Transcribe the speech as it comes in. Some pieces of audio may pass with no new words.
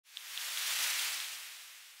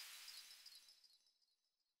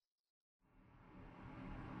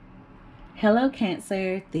Hello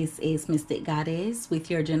Cancer, this is Mystic Goddess with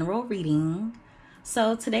your general reading.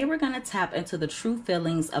 So today we're going to tap into the true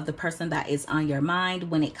feelings of the person that is on your mind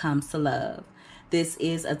when it comes to love. This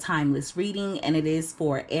is a timeless reading and it is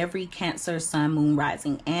for every Cancer, Sun, Moon,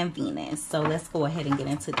 Rising, and Venus. So let's go ahead and get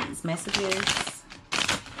into these messages.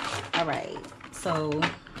 All right, so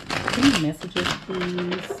give me messages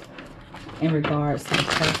please in regards to the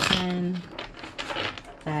person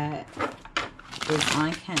that is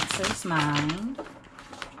on Cancer's mind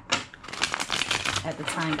at the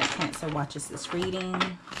time that Cancer watches this reading.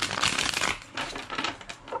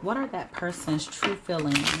 What are that person's true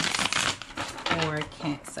feelings for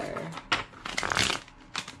Cancer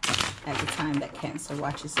at the time that Cancer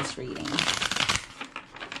watches this reading?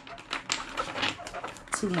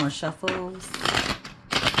 2 more shuffles.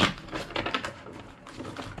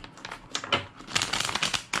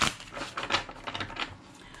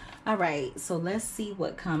 All right, so let's see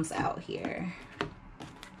what comes out here.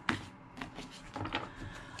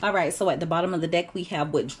 All right, so at the bottom of the deck, we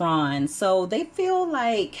have withdrawn. So they feel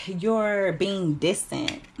like you're being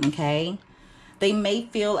distant, okay? They may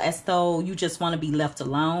feel as though you just want to be left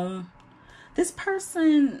alone. This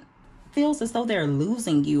person feels as though they're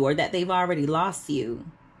losing you or that they've already lost you.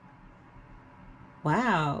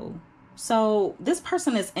 Wow. So this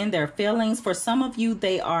person is in their feelings. For some of you,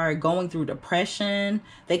 they are going through depression.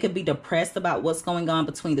 They could be depressed about what's going on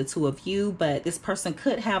between the two of you, but this person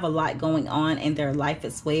could have a lot going on in their life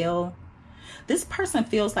as well. This person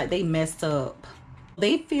feels like they messed up.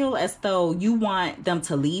 They feel as though you want them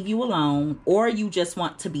to leave you alone or you just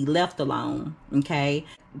want to be left alone, okay?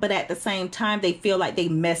 But at the same time, they feel like they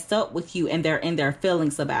messed up with you and they're in their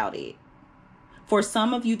feelings about it. For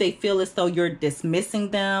some of you, they feel as though you're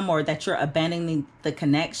dismissing them or that you're abandoning the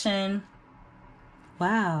connection.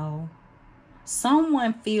 Wow.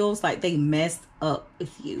 Someone feels like they messed up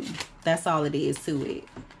with you. That's all it is to it.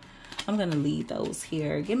 I'm going to leave those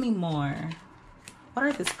here. Give me more. What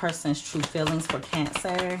are this person's true feelings for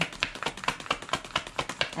Cancer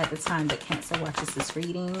at the time that Cancer watches this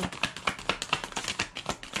reading?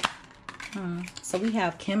 So we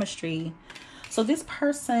have chemistry. So this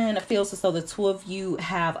person feels as though the two of you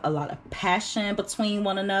have a lot of passion between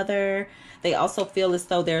one another. They also feel as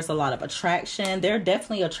though there's a lot of attraction. They're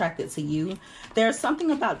definitely attracted to you. There's something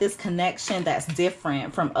about this connection that's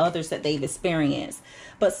different from others that they've experienced.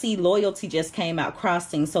 But see, loyalty just came out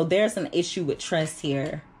crossing. So there's an issue with trust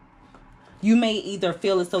here. You may either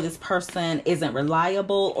feel as though this person isn't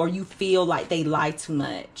reliable or you feel like they lie too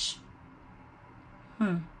much.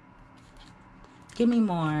 Give me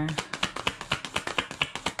more.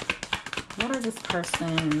 What are this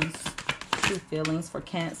person's true feelings for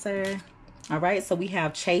Cancer? All right, so we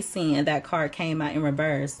have chasing and that card came out in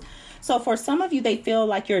reverse. So for some of you, they feel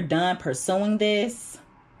like you're done pursuing this.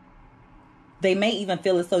 They may even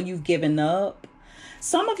feel as though you've given up.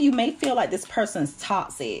 Some of you may feel like this person's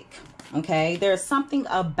toxic. Okay, there's something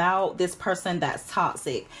about this person that's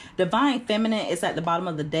toxic. Divine Feminine is at the bottom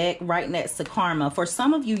of the deck right next to karma. For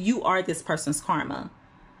some of you, you are this person's karma.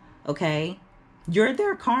 Okay, you're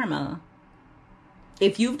their karma.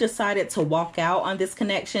 If you've decided to walk out on this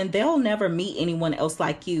connection, they'll never meet anyone else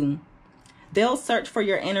like you. They'll search for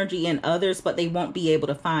your energy in others, but they won't be able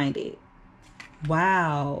to find it.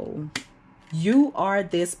 Wow. You are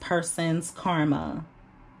this person's karma.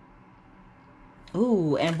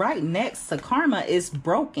 Ooh, and right next to karma is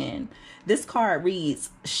broken. This card reads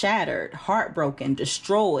shattered, heartbroken,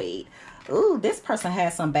 destroyed. Ooh, this person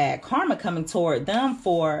has some bad karma coming toward them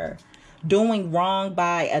for doing wrong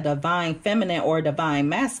by a divine feminine or a divine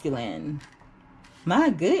masculine.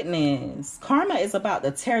 My goodness. Karma is about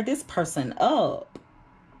to tear this person up.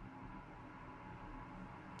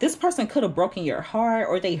 This person could have broken your heart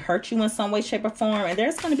or they hurt you in some way, shape, or form. And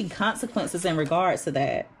there's going to be consequences in regards to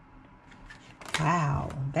that.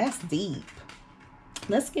 Wow, that's deep.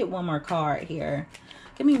 Let's get one more card here.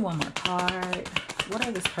 Give me one more card. What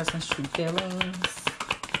are this person's true feelings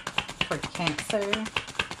for Cancer?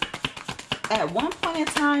 At one point in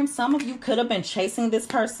time, some of you could have been chasing this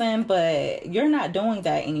person, but you're not doing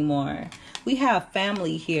that anymore. We have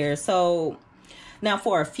family here. So now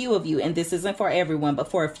for a few of you, and this isn't for everyone,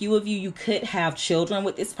 but for a few of you, you could have children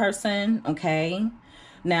with this person, okay?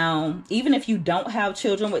 Now, even if you don't have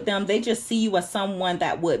children with them, they just see you as someone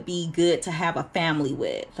that would be good to have a family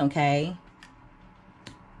with, okay?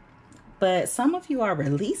 But some of you are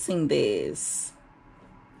releasing this.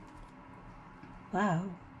 Wow.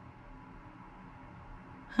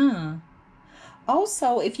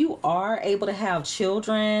 Also, if you are able to have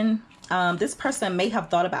children, this person may have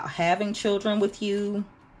thought about having children with you.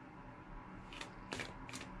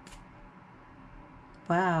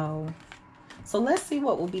 Wow. So let's see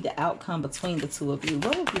what will be the outcome between the two of you.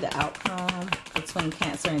 What will be the outcome between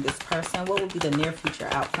Cancer and this person? What will be the near future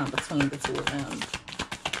outcome between the two of them?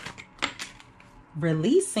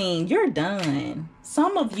 Releasing. You're done.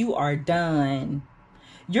 Some of you are done.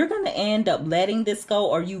 You're going to end up letting this go,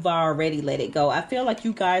 or you've already let it go. I feel like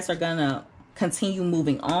you guys are going to continue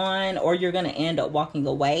moving on, or you're going to end up walking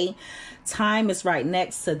away. Time is right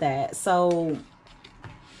next to that. So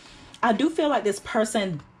I do feel like this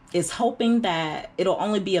person is hoping that it'll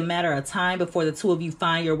only be a matter of time before the two of you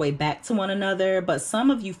find your way back to one another. But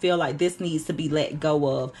some of you feel like this needs to be let go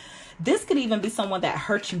of. This could even be someone that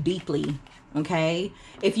hurt you deeply. Okay,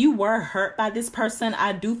 if you were hurt by this person,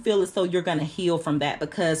 I do feel as though you're going to heal from that,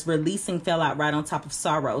 because releasing fell out right on top of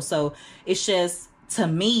sorrow. So it's just, to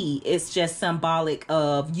me, it's just symbolic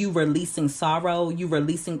of you releasing sorrow, you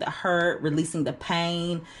releasing the hurt, releasing the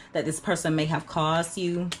pain that this person may have caused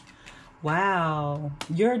you. Wow,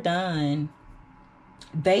 you're done.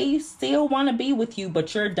 They still want to be with you,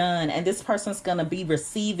 but you're done. And this person's going to be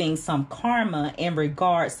receiving some karma in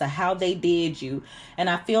regards to how they did you. And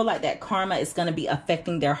I feel like that karma is going to be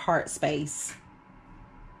affecting their heart space.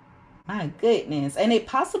 My goodness. And it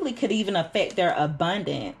possibly could even affect their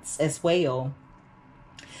abundance as well.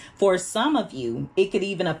 For some of you, it could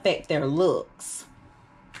even affect their looks.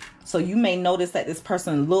 So you may notice that this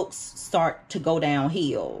person's looks start to go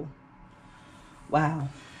downhill. Wow.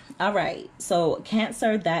 All right. So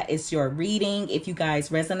Cancer, that is your reading. If you guys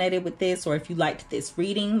resonated with this, or if you liked this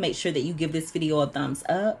reading, make sure that you give this video a thumbs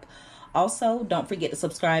up. Also, don't forget to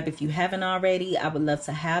subscribe if you haven't already. I would love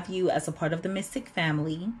to have you as a part of the Mystic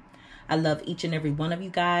family. I love each and every one of you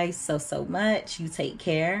guys so much. You take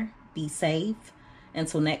care. Be safe.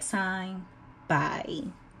 Until next time. Bye.